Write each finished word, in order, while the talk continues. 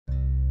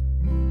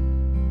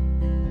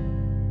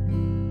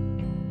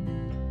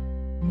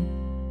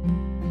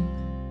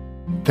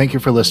Thank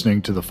you for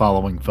listening to the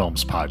Following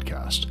Films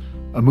podcast,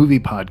 a movie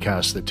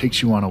podcast that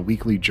takes you on a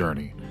weekly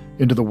journey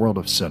into the world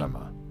of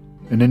cinema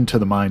and into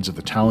the minds of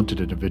the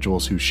talented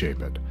individuals who shape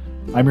it.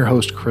 I'm your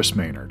host, Chris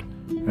Maynard,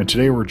 and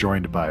today we're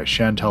joined by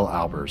CHANTELLE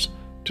ALBERS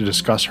to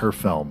discuss her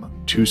film,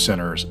 2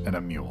 Sinners and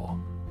a Mule.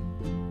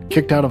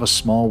 Kicked out of a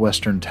small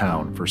western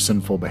town for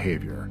sinful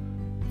behavior,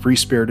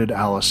 free-spirited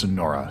Alice and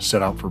Nora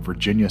set out for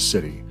Virginia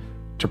City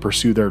to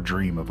pursue their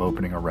dream of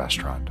opening a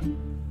restaurant.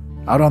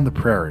 Out on the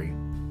prairie,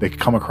 they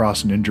come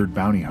across an injured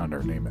bounty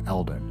hunter named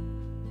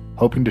Eldon.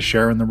 Hoping to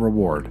share in the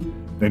reward,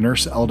 they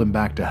nurse Eldon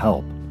back to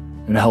health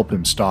and help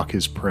him stalk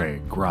his prey,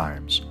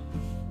 Grimes.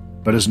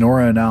 But as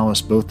Nora and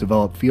Alice both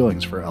develop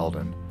feelings for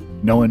Eldon,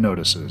 no one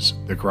notices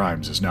that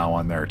Grimes is now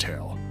on their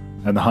tail,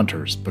 and the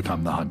hunters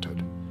become the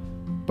hunted.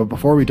 But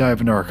before we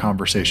dive into our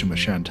conversation with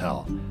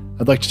CHANTELLE,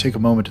 I'd like to take a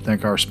moment to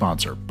thank our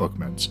sponsor,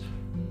 Bookman's.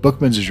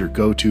 Bookman's is your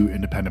go-to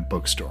independent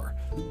bookstore,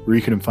 where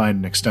you can find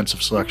an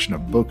extensive selection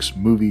of books,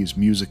 movies,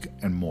 music,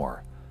 and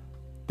more.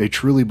 They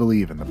truly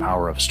believe in the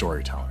power of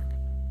storytelling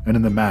and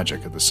in the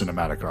magic of the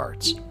cinematic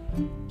arts.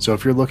 So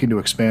if you're looking to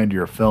expand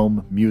your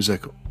film,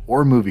 music,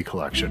 or movie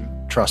collection,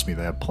 trust me,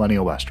 they have plenty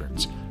of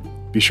westerns.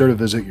 Be sure to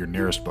visit your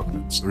nearest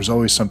Bookman's. There's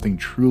always something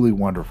truly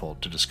wonderful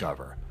to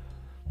discover.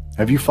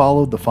 Have you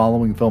followed the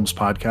Following Films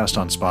podcast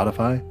on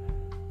Spotify?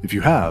 If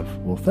you have,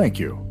 well, thank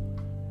you.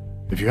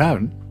 If you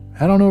haven't,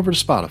 head on over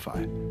to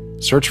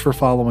Spotify. Search for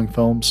Following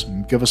Films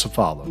and give us a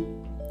follow.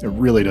 It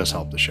really does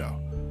help the show.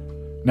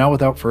 Now,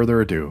 without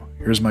further ado,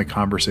 here's my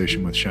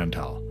conversation with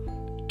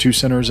CHANTELLE. 2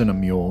 Sinners and a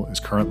Mule is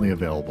currently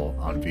available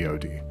on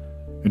VOD.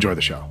 Enjoy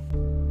the show.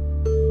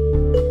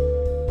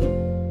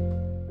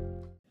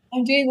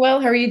 I'm doing well.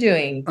 How are you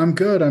doing? I'm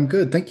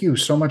good. Thank you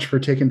so much for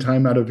taking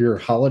time out of your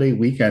holiday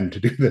weekend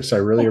to do this. I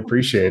really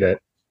appreciate it.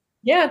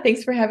 Yeah,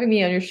 thanks for having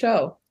me on your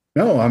show.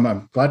 No,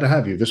 I'm glad to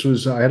have you.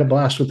 I had a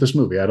blast with this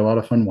movie. I had a lot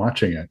of fun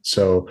watching it.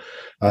 So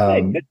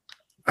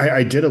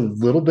I did a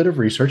little bit of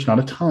research, not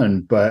a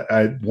ton, but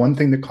one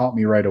thing that caught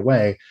me right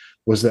away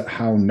was that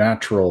how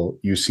natural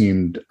you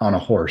seemed on a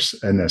horse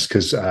in this,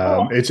 because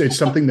it's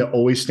something that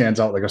always stands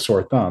out like a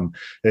sore thumb.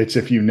 It's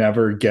if you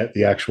never get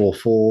the actual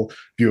full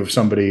view of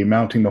somebody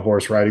mounting the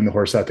horse, riding the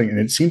horse, that thing. And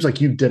it seems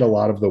like you did a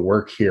lot of the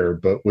work here,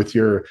 but with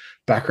your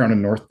background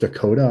in North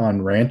Dakota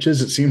on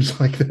ranches, it seems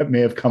like that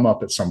may have come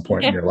up at some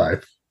point in your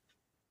life.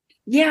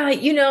 Yeah,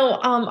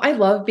 I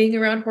love being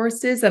around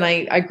horses, and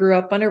I grew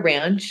up on a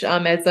ranch,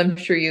 as I'm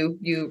sure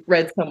you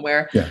read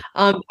somewhere. Yeah.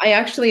 I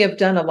actually have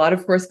done a lot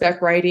of horseback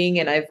riding,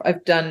 and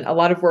I've done a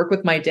lot of work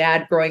with my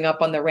dad growing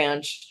up on the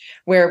ranch,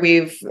 where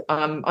we've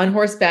on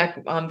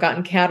horseback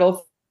gotten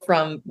cattle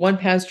from one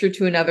pasture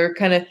to another,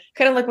 kind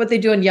of like what they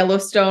do in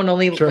Yellowstone,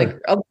 only Sure. like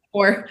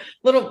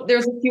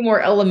there's a few more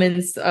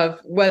elements of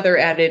weather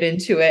added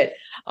into it.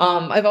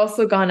 I've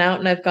also gone out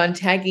and I've gone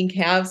tagging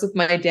calves with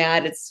my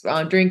dad. It's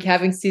during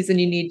calving season,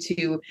 you need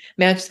to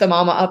match the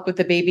mama up with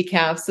the baby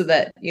calf so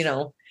that, you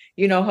know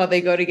how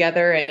they go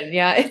together. And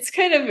yeah, it's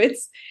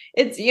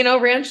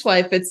ranch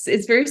life.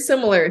 It's very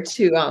similar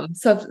to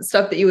stuff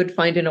that you would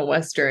find in a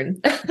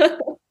Western.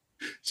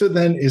 So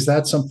then is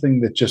that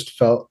something that just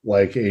felt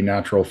like a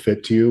natural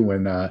fit to you?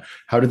 When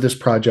how did this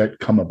project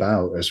come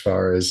about, as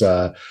far as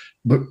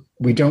but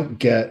we don't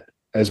get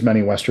as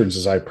many Westerns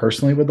as I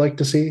personally would like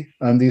to see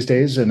these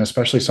days, and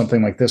especially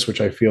something like this,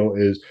 which I feel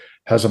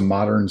has a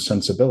modern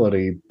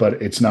sensibility, but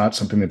it's not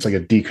something that's like a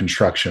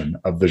deconstruction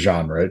of the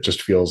genre. It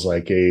just feels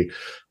like a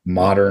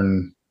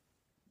modern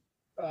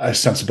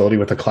sensibility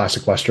with a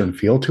classic Western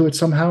feel to it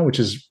somehow, which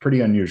is pretty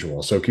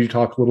unusual. So can you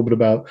talk a little bit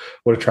about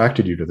what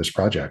attracted you to this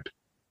project?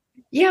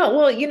 Yeah,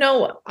 well,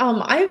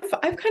 I've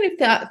kind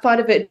of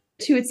thought of it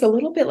too. It's a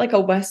little bit like a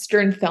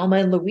Western Thelma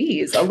and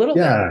Louise, a little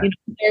bit.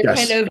 They're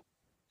Yes. kind of,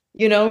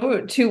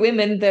 2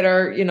 women that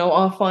are,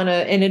 off on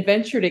an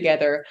adventure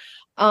together.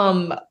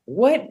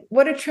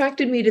 What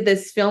attracted me to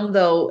this film,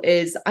 though,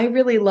 is I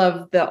really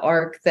love the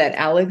arc that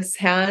Alex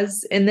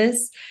has in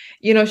this.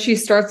 She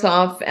starts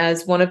off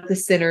as one of the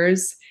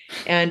sinners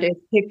and is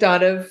kicked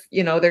out of,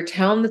 their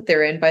town that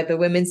they're in by the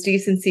Women's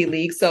Decency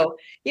League. So,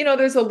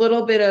 there's a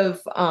little bit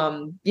of,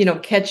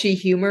 catchy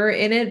humor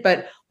in it.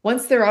 But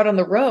once they're out on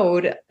the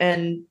road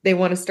and they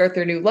want to start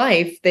their new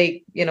life,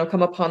 they,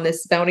 come upon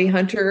this bounty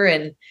hunter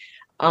and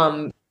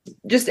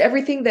just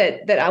everything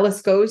that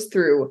Alice goes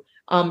through,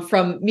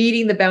 from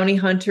meeting the bounty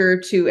hunter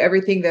to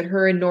everything that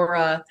her and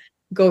Nora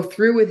go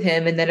through with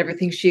him, and then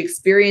everything she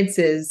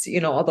experiences,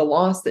 all the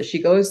loss that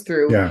she goes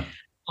through. Yeah.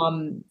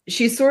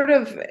 She sort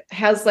of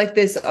has like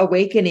this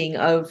awakening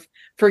of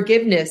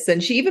forgiveness,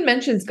 and she even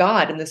mentions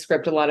God in the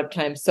script a lot of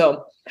times.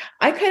 So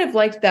I kind of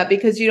liked that,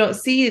 because you don't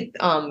see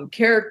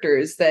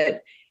characters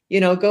that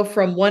go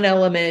from one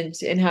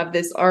element and have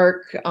this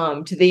arc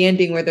to the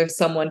ending where there's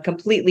someone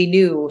completely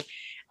new.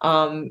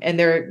 And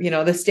they're,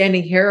 the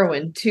standing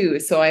heroine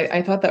too. So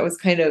I thought that was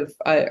kind of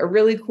a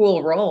really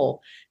cool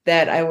role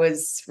that I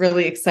was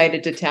really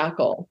excited to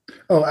tackle.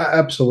 Oh,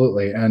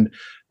 absolutely. And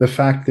the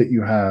fact that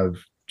you have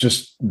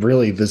just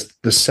really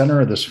the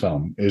center of this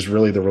film is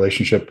really the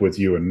relationship with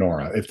you and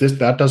Nora. If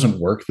that doesn't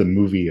work, the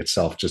movie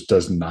itself just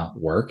does not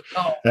work.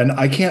 Oh. And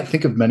I can't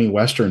think of many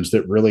Westerns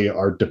that really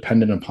are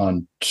dependent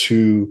upon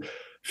two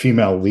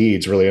female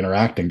leads really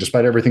interacting,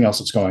 despite everything else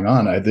that's going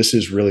on. This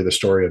is really the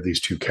story of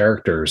these two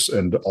characters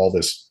and all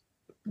this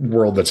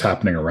world that's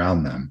happening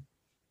around them.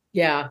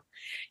 Yeah.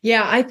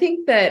 Yeah. I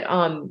think that,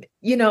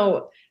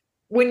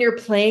 when you're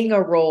playing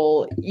a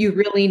role, you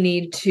really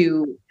need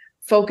to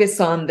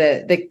focus on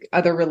the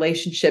other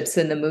relationships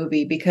in the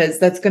movie, because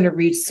that's going to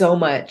read so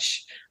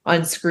much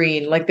on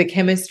screen, like the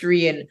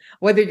chemistry and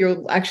whether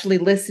you're actually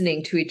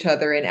listening to each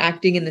other and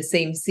acting in the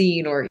same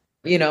scene, or,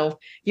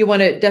 you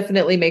want to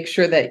definitely make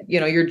sure that,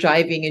 you're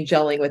jiving and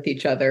gelling with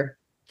each other.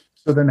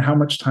 So then how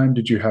much time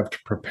did you have to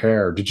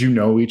prepare? Did you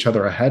know each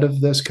other ahead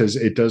of this? Because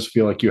it does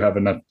feel like you have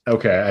enough.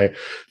 Okay,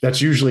 that's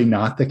usually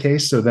not the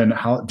case. So then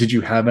how did you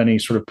have any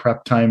sort of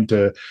prep time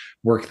to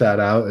work that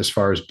out as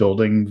far as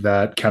building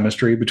that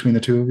chemistry between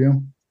the two of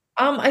you?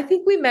 I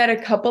think we met a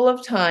couple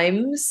of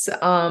times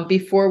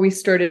before we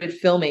started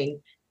filming,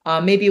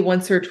 maybe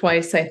once or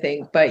twice, I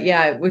think. But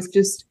yeah, it was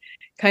just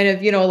kind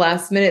of, a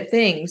last minute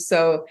thing.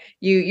 So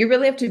you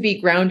really have to be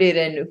grounded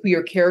in who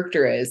your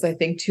character is, I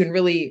think, to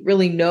really,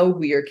 really know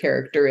who your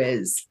character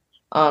is,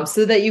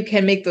 so that you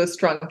can make those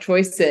strong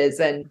choices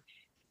and,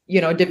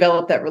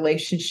 develop that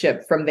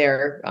relationship from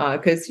there.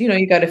 Because,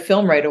 you got to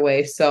film right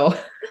away. So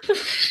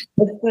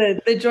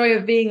the joy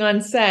of being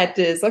on set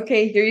is,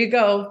 okay, here you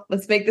go.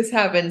 Let's make this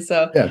happen.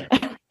 So yeah.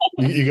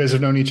 You guys have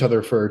known each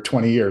other for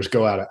 20 years.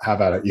 Go at it, have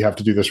at it. You have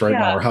to do this right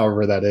now, or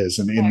however that is.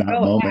 And in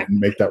that moment and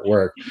make that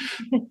work.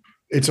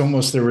 It's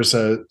almost, there was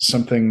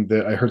something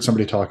that I heard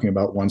somebody talking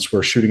about once,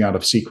 where shooting out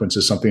of sequence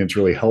is something that's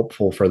really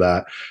helpful for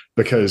that,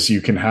 because you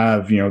can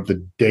have,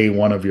 the day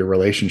one of your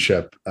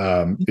relationship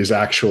is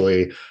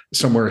actually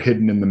somewhere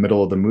hidden in the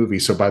middle of the movie.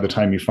 So by the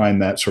time you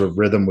find that sort of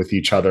rhythm with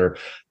each other,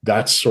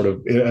 that's sort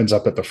of, it ends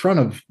up at the front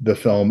of the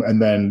film.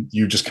 And then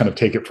you just kind of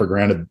take it for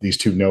granted that these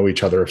two know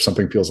each other. If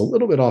something feels a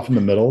little bit off in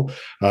the middle,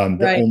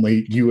 that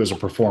only you as a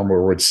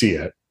performer would see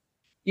it.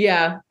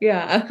 Yeah.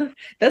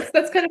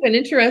 That's kind of an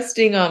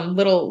interesting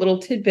little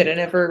tidbit. I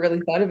never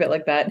really thought of it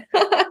like that.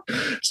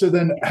 So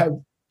then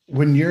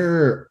when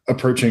you're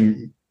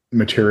approaching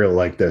material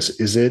like this,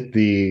 is it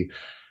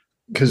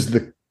because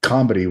the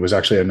comedy was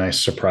actually a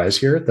nice surprise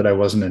here that I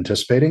wasn't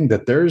anticipating,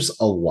 that there's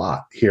a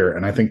lot here.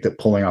 And I think that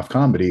pulling off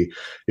comedy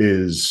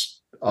is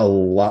a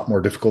lot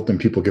more difficult than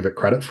people give it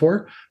credit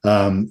for.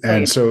 And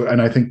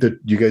I think that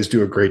you guys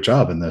do a great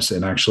job in this,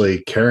 and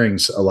actually carrying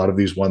a lot of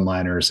these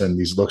one-liners and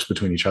these looks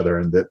between each other,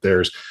 and that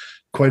there's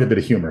quite a bit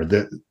of humor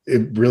that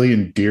it really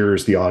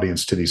endears the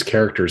audience to these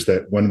characters,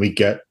 that when we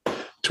get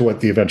to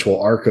what the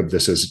eventual arc of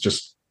this is, it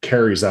just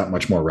carries that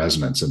much more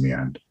resonance in the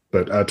end.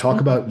 But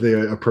talk about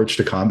the approach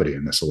to comedy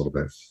in this a little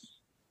bit.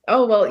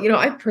 Oh, well,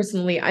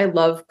 I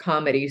love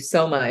comedy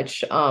so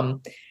much.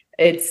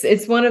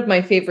 It's one of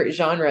my favorite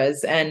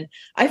genres. And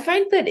I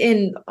find that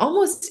in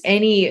almost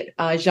any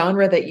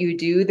genre that you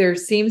do, there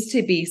seems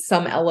to be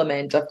some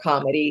element of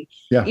comedy.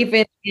 Yeah.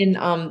 Even in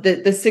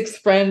the Sixth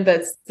Friend,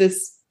 that's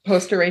this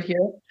poster right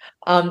here.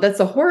 That's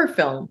a horror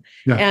film,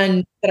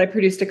 and that I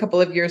produced a couple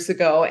of years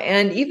ago.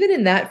 And even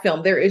in that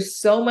film, there is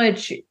so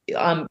much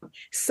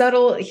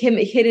subtle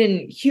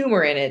hidden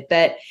humor in it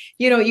that,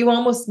 you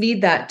almost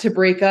need that to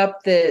break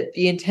up the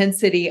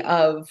intensity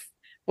of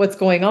what's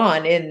going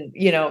on in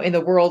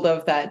the world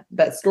of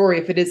that story.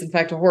 If it is in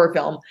fact a horror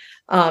film,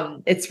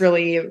 it's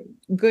really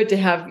good to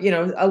have,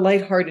 a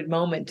lighthearted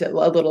moment a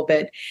little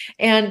bit.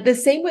 And the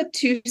same with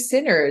Two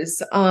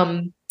Sinners,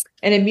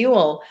 and a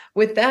Mule.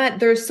 With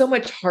that, there's so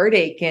much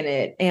heartache in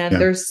it, and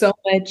there's so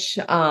much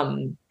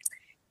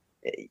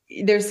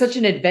there's such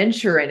an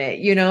adventure in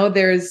it.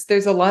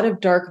 There's a lot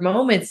of dark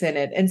moments in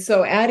it. And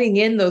so adding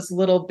in those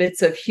little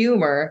bits of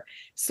humor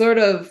sort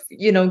of,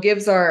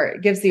 gives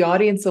the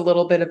audience a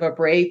little bit of a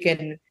break.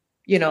 And,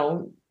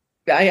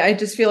 I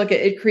just feel like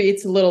it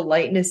creates a little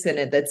lightness in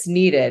it that's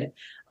needed,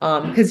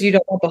 because you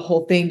don't want the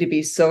whole thing to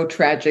be so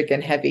tragic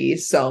and heavy.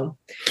 So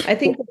I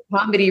think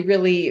comedy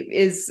really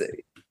is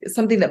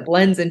something that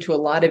blends into a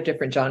lot of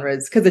different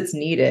genres because it's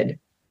needed.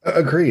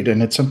 Agreed.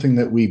 And it's something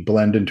that we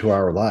blend into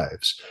our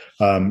lives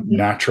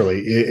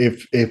naturally.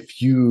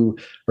 If you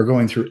are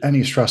going through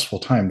any stressful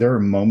time, there are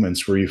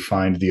moments where you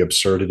find the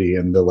absurdity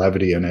and the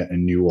levity in it,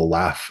 and you will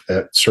laugh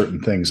at certain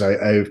things.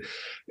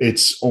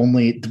 It's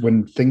only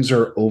when things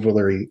are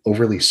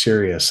overly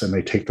serious and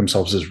they take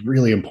themselves as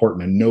really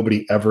important, and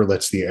nobody ever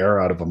lets the air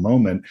out of a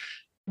moment.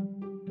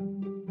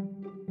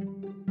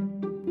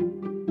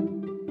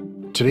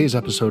 Today's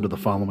episode of the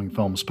Following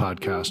Films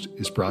podcast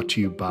is brought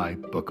to you by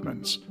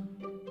Bookmans.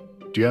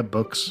 Do you have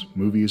books,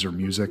 movies, or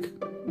music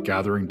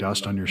gathering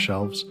dust on your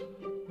shelves?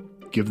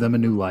 Give them a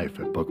new life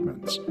at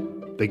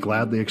Bookmans. They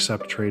gladly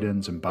accept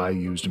trade-ins and buy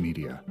used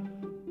media.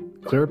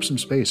 Clear up some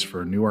space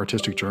for new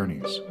artistic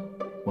journeys,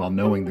 while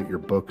knowing that your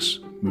books,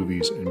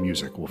 movies, and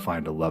music will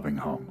find a loving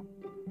home.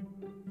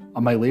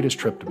 On my latest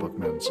trip to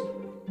Bookmans,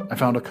 I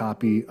found a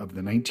copy of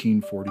the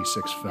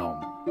 1946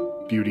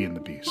 film Beauty and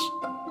the Beast.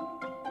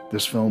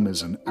 This film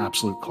is an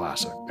absolute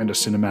classic and a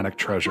cinematic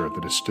treasure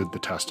that has stood the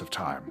test of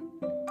time,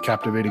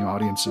 captivating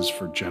audiences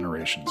for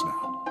generations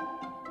now.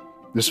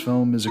 This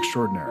film is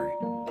extraordinary.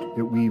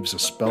 It weaves a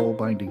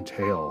spellbinding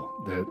tale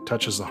that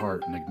touches the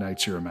heart and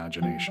ignites your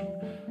imagination.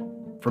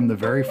 From the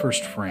very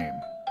first frame,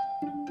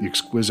 the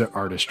exquisite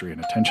artistry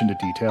and attention to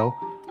detail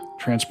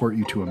transport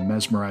you to a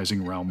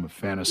mesmerizing realm of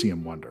fantasy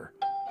and wonder.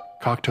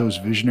 Cocteau's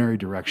visionary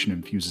direction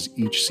infuses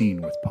each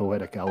scene with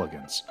poetic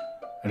elegance,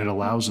 and it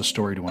allows the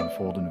story to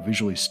unfold in a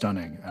visually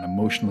stunning and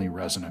emotionally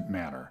resonant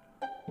manner.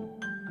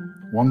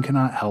 One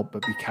cannot help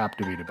but be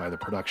captivated by the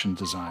production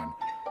design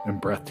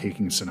and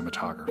breathtaking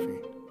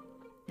cinematography.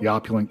 The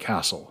opulent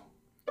castle,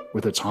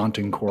 with its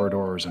haunting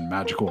corridors and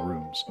magical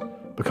rooms,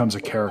 becomes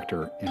a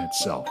character in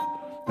itself.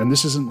 And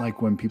this isn't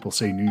like when people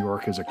say New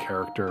York is a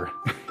character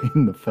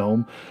in the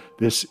film.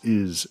 This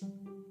is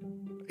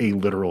a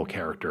literal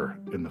character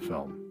in the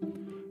film.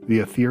 The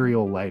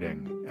ethereal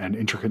lighting and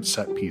intricate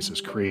set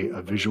pieces create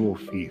a visual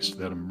feast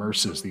that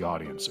immerses the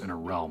audience in a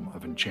realm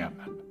of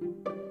enchantment.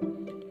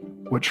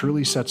 What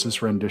truly sets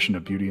this rendition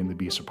of Beauty and the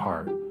Beast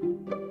apart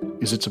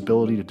is its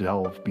ability to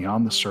delve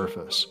beyond the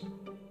surface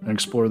and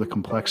explore the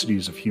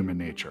complexities of human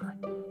nature.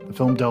 The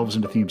film delves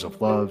into themes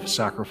of love,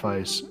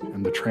 sacrifice,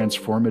 and the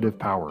transformative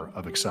power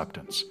of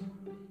acceptance.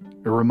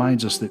 It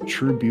reminds us that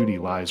true beauty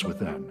lies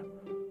within,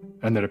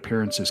 and that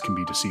appearances can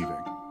be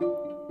deceiving.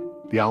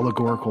 The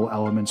allegorical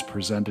elements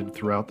presented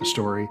throughout the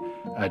story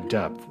add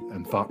depth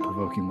and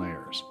thought-provoking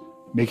layers,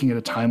 making it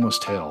a timeless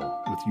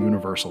tale with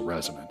universal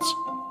resonance.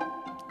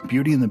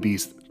 Beauty and the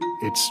Beast,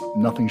 it's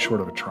nothing short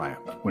of a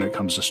triumph when it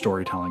comes to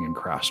storytelling and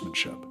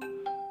craftsmanship.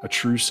 A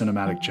true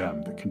cinematic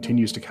gem that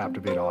continues to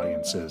captivate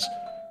audiences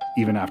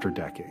even after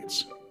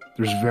decades.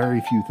 There's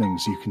very few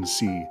things you can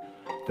see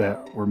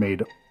that were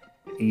made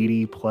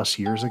 80 plus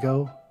years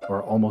ago,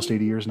 or almost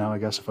 80 years now, I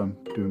guess, if I'm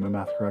doing my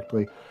math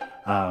correctly,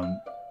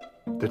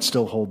 that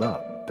still hold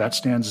up. That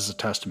stands as a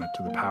testament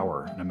to the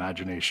power and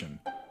imagination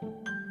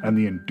and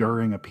the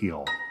enduring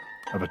appeal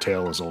of a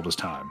tale as old as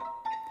time.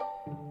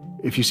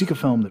 If you seek a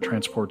film that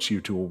transports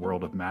you to a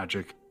world of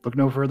magic, look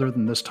no further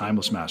than this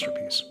timeless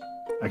masterpiece.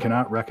 I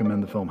cannot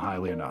recommend the film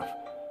highly enough,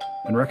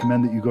 and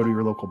recommend that you go to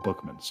your local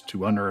Bookman's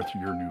to unearth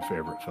your new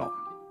favorite film.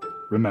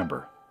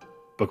 Remember,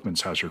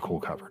 Bookman's has your cool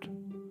covered.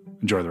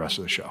 Enjoy the rest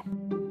of the show.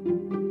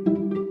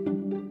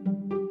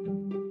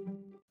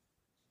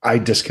 I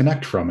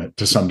disconnect from it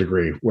to some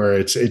degree,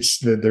 where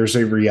there's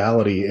a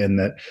reality in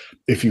that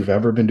if you've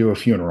ever been to a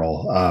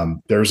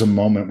funeral, there's a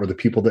moment where the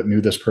people that knew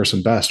this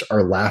person best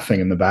are laughing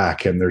in the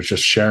back, and they're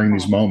just sharing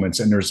these moments.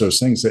 And there's those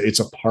things that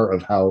it's a part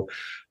of how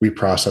we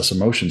process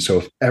emotion. So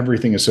if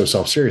everything is so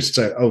self-serious, it's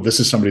like, oh, this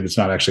is somebody that's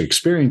not actually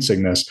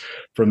experiencing this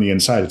from the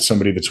inside. It's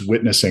somebody that's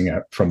witnessing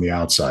it from the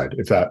outside,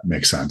 if that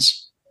makes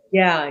sense.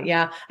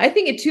 Yeah. I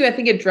think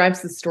it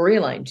drives the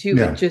storyline too.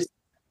 Yeah.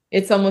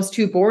 It's almost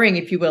too boring,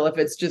 if you will, if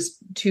it's just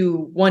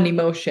too one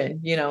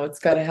emotion. It's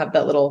got to have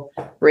that little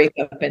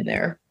breakup in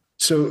there.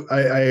 So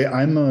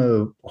I'm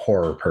a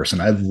horror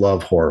person. I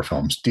love horror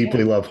films,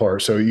 deeply love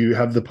horror. So you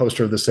have the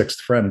poster of The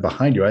Sixth Friend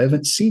behind you. I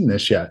haven't seen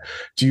this yet.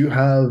 Do you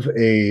have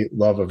a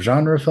love of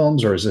genre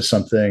films, or is this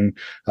something,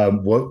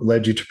 what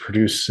led you to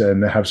produce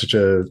and have such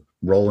a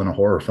role in a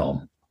horror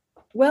film?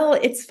 Well,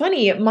 it's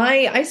funny.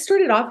 I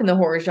started off in the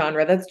horror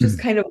genre. That's just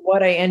kind of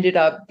what I ended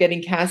up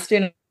getting cast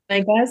in,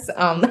 I guess.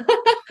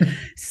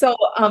 So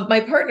my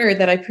partner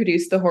that I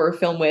produced the horror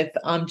film with,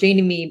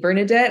 Jamie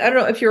Bernadette, I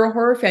don't know if you're a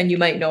horror fan, you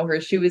might know her.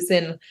 She was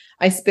in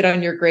I Spit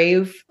on Your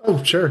Grave.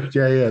 Oh, sure.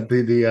 Yeah.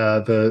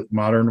 The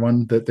modern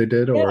one that they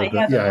did,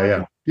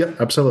 Yeah,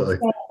 absolutely.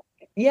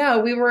 Yeah,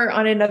 we were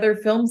on another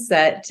film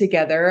set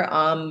together.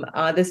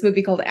 This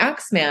movie called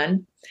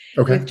Axeman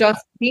with Joss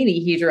Feeney.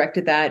 He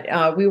directed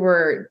that. We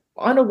were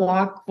on a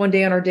walk one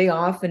day on our day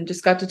off and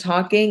just got to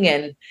talking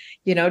and,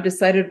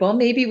 decided, well,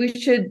 maybe we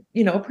should,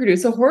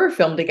 produce a horror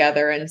film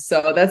together. And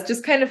so that's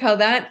just kind of how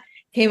that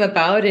came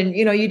about. And,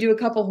 you do a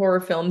couple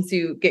horror films,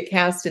 you get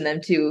cast in them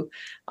too.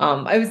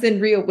 I was in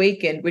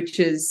Reawakened, which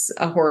is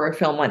a horror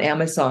film on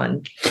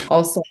Amazon.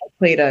 Also, I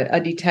played a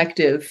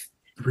detective.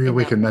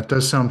 Reawakened, that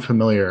does sound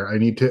familiar. I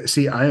need to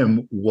see. I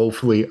am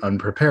woefully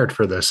unprepared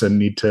for this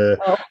and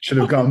should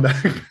have gone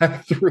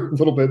back through a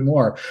little bit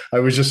more. I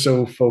was just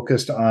so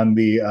focused on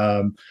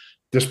the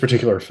this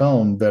particular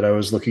film that I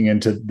was looking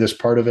into this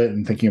part of it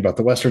and thinking about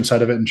the Western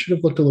side of it, and should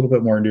have looked a little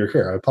bit more into your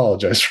career. I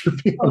apologize for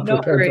being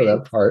unprepared for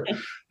that part.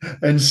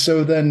 And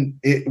so then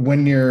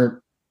when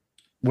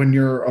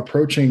you're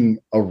approaching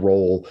a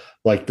role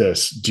like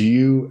this, do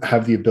you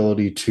have the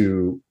ability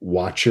to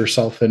watch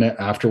yourself in it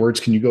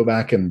afterwards? Can you go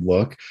back and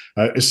look?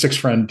 As Sixth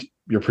Friend,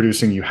 you're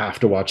producing, you have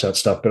to watch that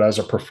stuff. But as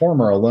a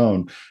performer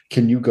alone,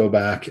 can you go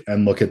back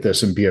and look at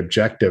this and be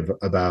objective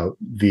about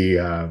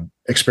the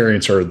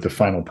experience or the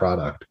final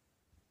product?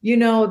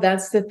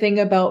 That's the thing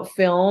about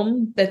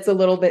film that's a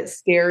little bit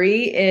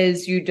scary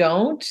is you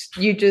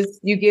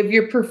give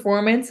your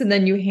performance and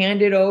then you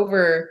hand it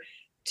over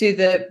to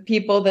the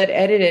people that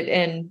edit it,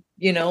 and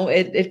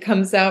it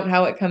comes out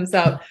how it comes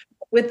out.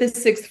 with the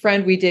sixth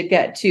friend, we did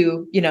get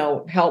to,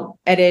 help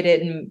edit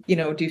it and,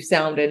 do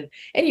sound, and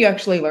you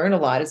actually learn a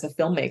lot as a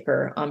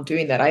filmmaker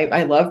doing that.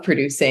 I love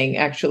producing.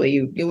 Actually,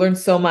 you learn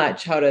so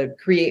much how to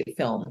create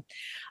film.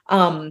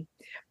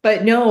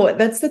 But no,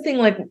 that's the thing.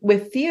 Like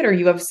with theater,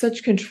 you have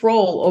such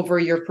control over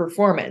your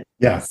performance.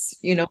 Yes.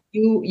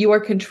 You are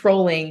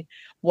controlling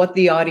what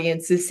the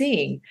audience is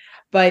seeing.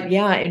 But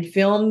yeah, in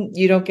film,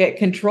 you don't get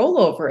control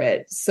over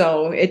it.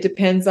 So it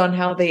depends on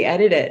how they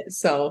edit it.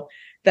 So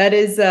that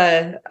is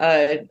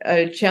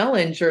a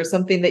challenge, or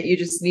something that you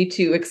just need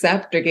to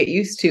accept or get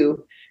used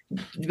to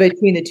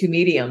between the two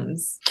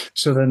mediums.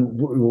 So then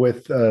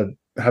with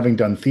having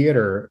done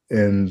theater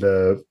in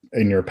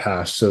your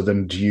past, so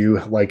then do you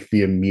like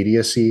the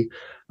immediacy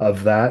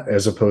of that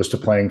as opposed to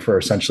playing for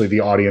essentially the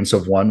audience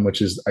of one,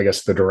 which is, I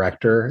guess, the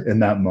director in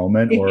that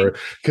moment? Or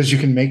because you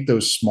can make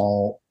those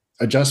small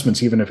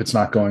adjustments even if it's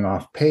not going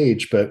off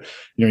page, but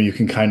you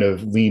can kind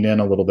of lean in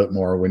a little bit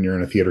more when you're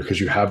in a theater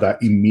because you have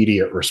that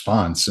immediate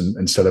response, and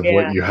instead of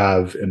what you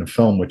have in a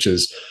film, which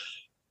is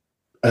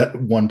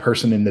one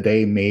person in the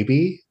day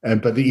maybe,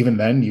 but even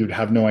then you'd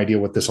have no idea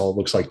what this all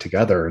looks like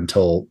together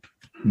until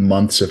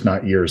months, if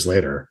not years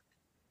later.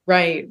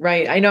 Right.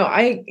 I know.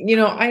 I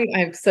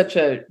have such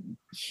a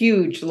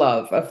huge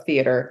love of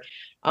theater.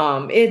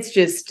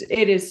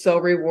 It is so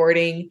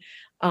rewarding.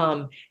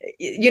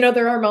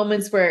 There are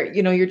moments where,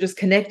 you're just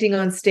connecting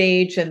on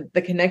stage, and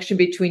the connection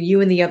between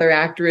you and the other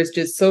actor is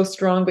just so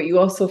strong, but you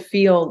also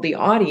feel the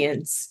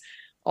audience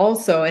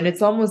also. And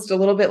it's almost a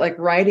little bit like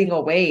riding a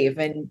wave,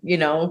 and,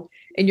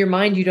 in your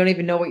mind, you don't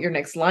even know what your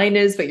next line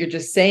is, but you're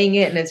just saying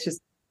it, and it's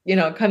just,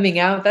 coming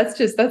out. That's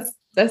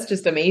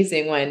just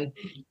amazing when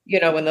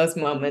those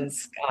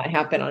moments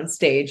happen on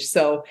stage.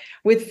 So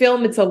with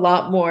film, it's a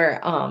lot more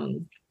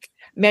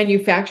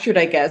manufactured,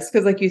 I guess,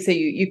 because like you say,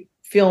 you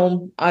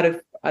film out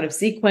of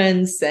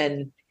sequence,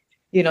 and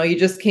you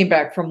just came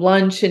back from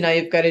lunch and now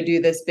you've got to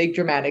do this big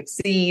dramatic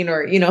scene,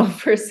 or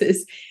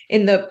versus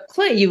in the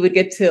play you would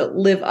get to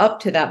live up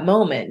to that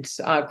moment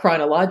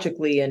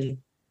chronologically, and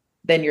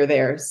then you're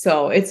there.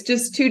 So it's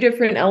just two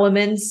different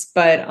elements,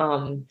 but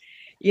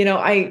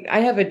I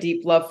have a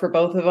deep love for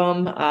both of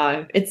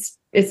them.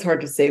 It's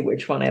hard to say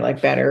which one I like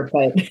better,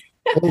 but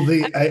well,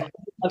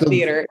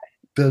 theater.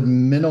 The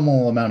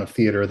minimal amount of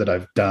theater that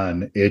I've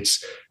done,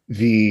 it's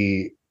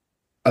the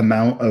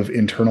amount of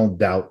internal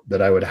doubt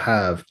that I would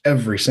have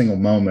every single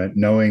moment,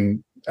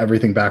 knowing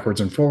everything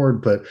backwards and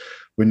forward. But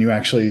when you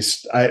actually,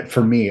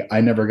 for me,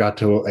 I never got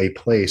to a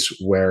place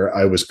where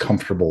I was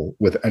comfortable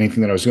with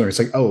anything that I was doing. It's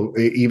like, oh,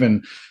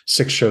 even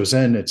 6 shows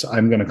in,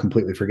 I'm going to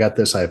completely forget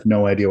this. I have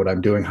no idea what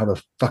I'm doing. How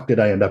the fuck did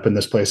I end up in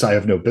this place? I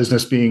have no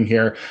business being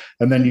here.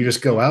 And then you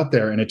just go out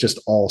there, and it just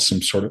all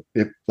some sort of,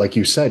 like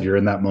you said, you're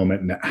in that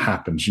moment and it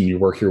happens, and you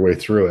work your way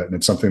through it. And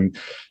it's something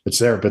that's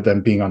there. But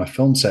then being on a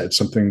film set, it's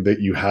something that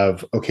you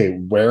have, okay,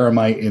 where am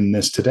I in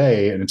this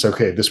today? And it's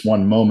okay, this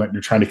one moment,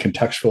 you're trying to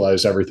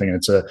contextualize everything. And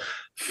it's a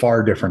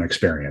far different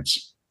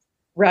experience.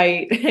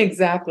 Right.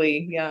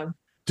 Exactly. Yeah.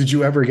 Did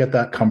you ever get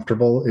that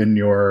comfortable in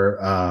your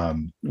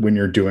when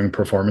you're doing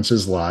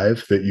performances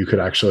live that you could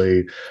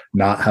actually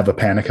not have a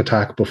panic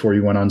attack before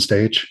you went on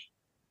stage?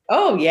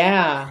 Oh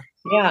yeah.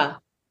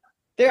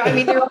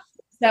 There's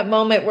that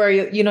moment where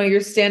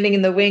you're standing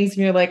in the wings and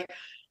you're like,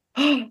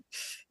 oh,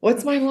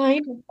 what's my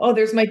line? Oh,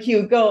 there's my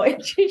cue. Go.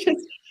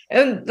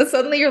 And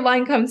suddenly your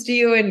line comes to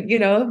you, and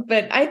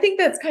but I think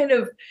that's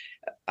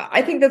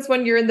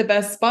when you're in the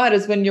best spot,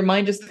 is when your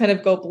mind just kind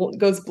of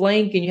goes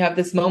blank, and you have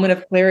this moment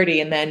of clarity,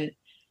 and then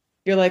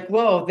you're like,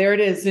 whoa, there it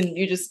is. And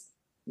you just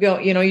go,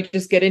 you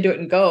just get into it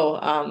and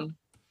go.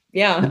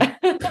 Yeah.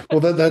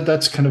 Well,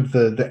 that's kind of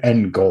the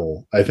end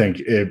goal. I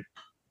think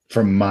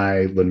from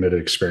my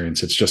limited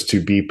experience, it's just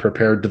to be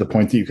prepared to the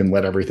point that you can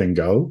let everything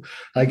go,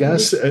 I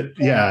guess.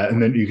 Yeah.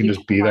 And then you can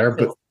just be there,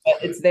 but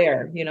it's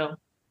there,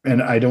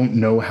 And I don't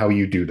know how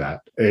you do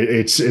that.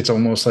 It's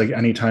almost like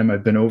anytime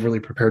I've been overly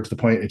prepared to the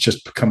point, it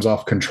just comes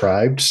off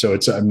contrived. So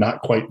I'm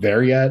not quite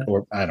there yet,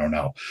 or I don't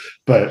know.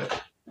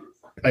 But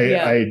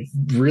I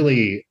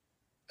really,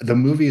 the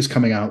movie is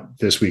coming out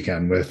this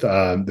weekend with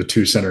The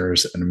Two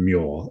Sinners and a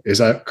Mule. Is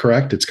that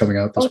correct? It's coming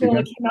out this weekend?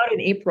 It came out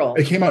in April.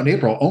 It came out in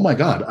April. Oh my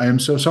God. I am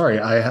so sorry.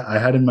 I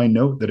had in my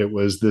note that it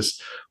was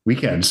this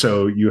weekend.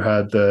 So you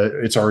had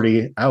it's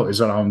already out.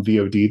 Is it on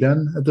VOD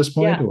then at this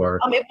point? Yeah. Or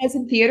it was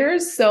in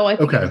theaters. So I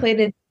think it played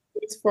in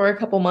theaters for a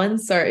couple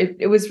months, or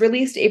it was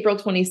released April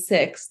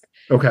 26th.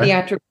 Okay.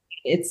 Theatrically.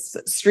 It's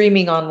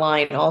streaming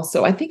online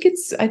also. I think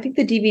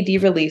the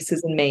DVD release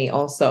is in May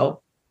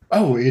also.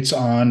 Oh, it's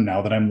on,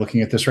 now that I'm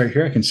looking at this right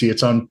here, I can see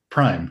it's on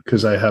Prime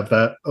because I have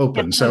that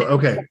open. So,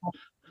 okay.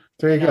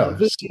 There you go.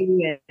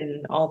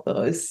 And all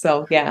those.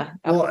 So, yeah.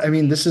 Well, I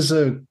mean, this is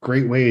a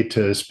great way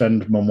to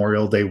spend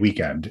Memorial Day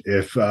weekend.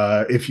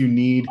 If you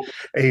need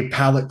a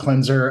palate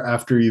cleanser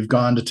after you've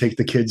gone to take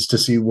the kids to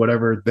see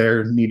whatever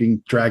they're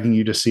dragging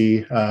you to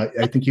see,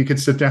 I think you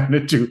could sit down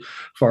and do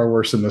far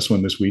worse than this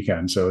one this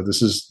weekend. So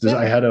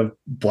I had a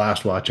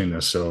blast watching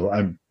this. So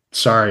I'm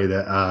sorry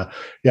that I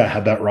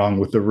had that wrong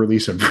with the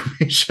release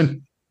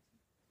information.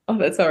 Oh,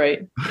 that's all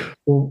right.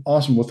 Well,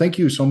 awesome. Well, thank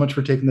you so much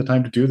for taking the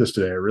time to do this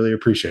today. I really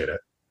appreciate it.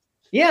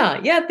 Yeah,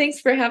 yeah. Thanks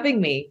for having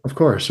me. Of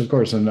course, of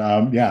course. And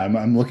yeah,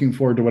 I'm looking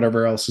forward to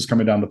whatever else is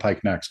coming down the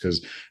pike next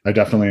because I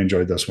definitely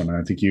enjoyed this one. And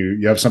I think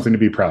you have something to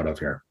be proud of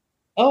here.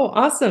 Oh,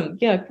 awesome.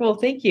 Yeah, cool.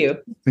 Thank you.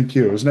 Thank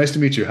you. It was nice to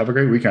meet you. Have a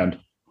great weekend.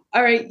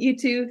 All right, you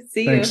too.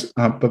 See you. Thanks.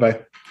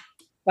 Bye-bye.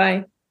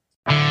 Bye.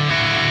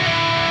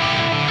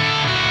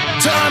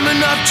 Time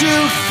enough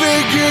to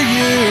figure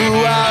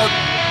you out.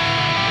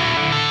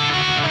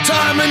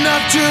 Time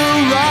enough to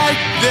write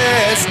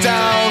this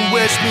down.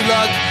 Wish me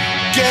luck,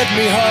 give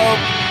me hope.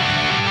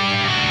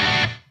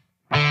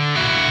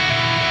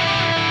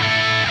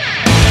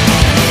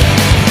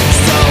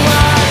 So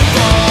I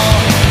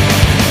fall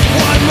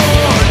one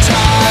more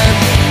time,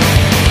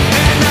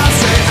 and I'll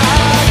say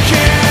I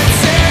can't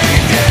see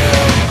you.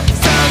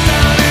 Fell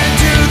down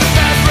into the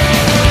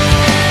bathroom,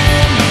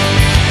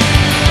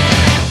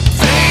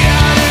 fade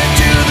out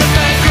into the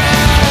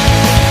background.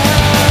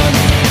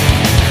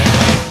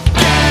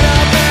 Get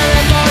up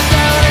and fall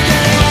down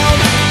again.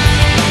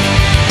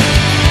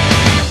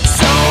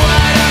 So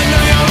I know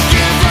you'll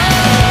give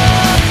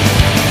up.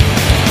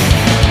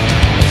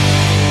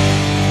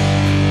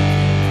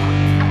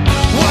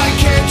 Why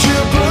can't you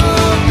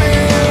prove me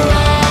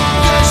wrong?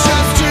 There's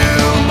just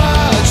too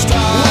much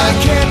time. Why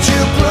can't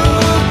you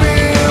prove me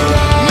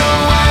wrong? No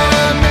way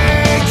to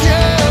make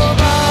you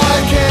mine. Why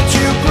can't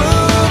you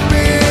prove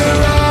me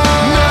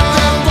wrong?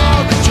 Nothing for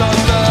each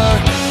other.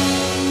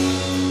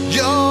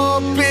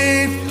 You'll be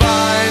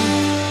fine.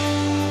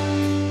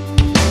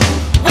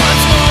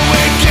 Once more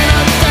waking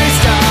up face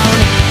down.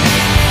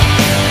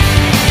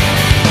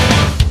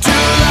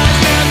 Two lives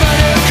never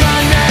to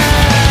connect.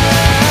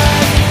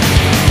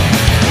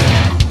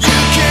 You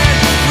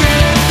can't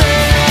really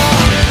feel.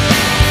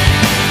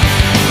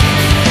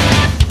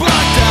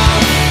 Blocked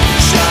out,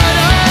 shut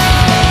up.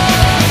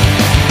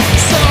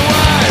 So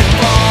I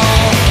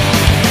fall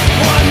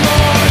one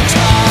more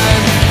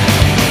time,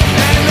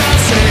 and I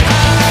say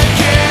I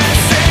can't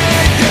see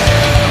you.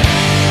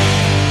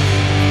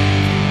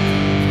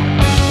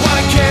 Why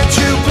can't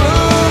you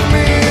prove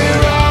me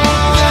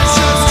wrong? There's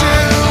just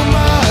too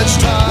much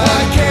time.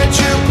 Why can't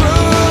you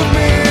prove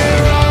me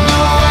wrong? No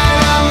way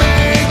to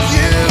make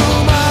you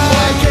mine.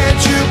 Why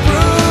can't you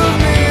prove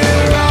me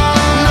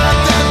wrong?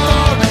 Nothing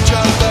for each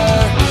other.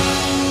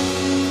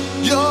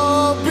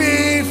 You'll be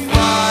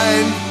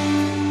fine.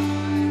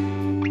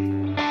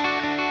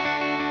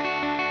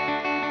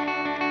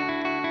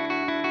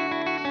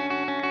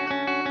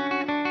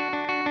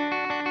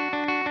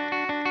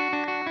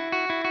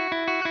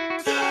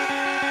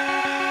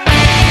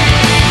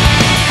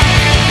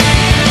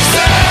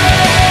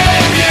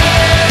 Save you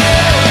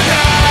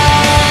now.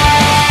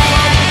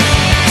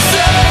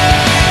 Save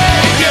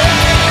you.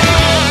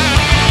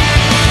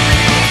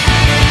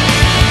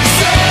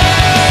 Save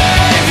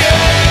you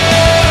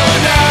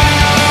now.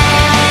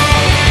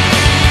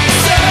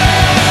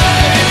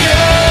 Save you.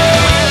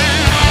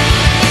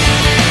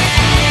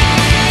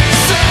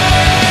 Save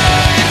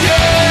you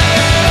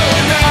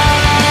now.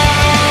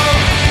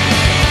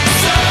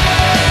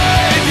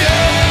 Save you.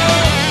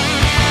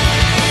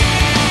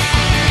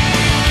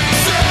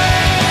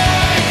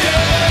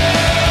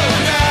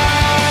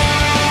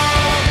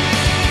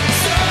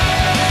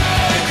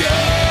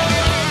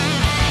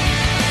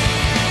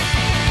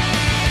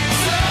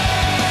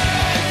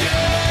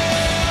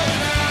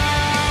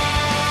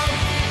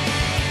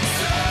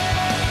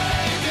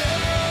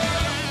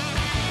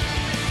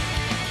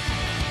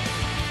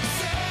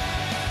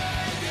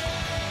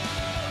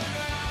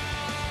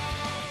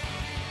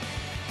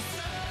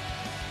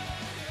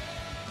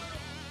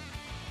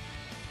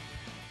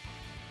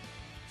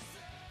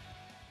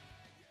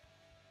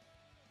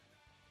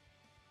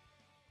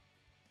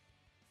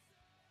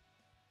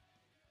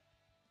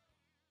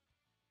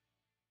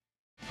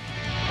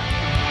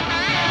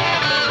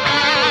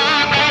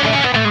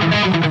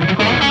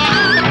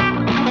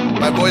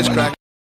 My voice cracked.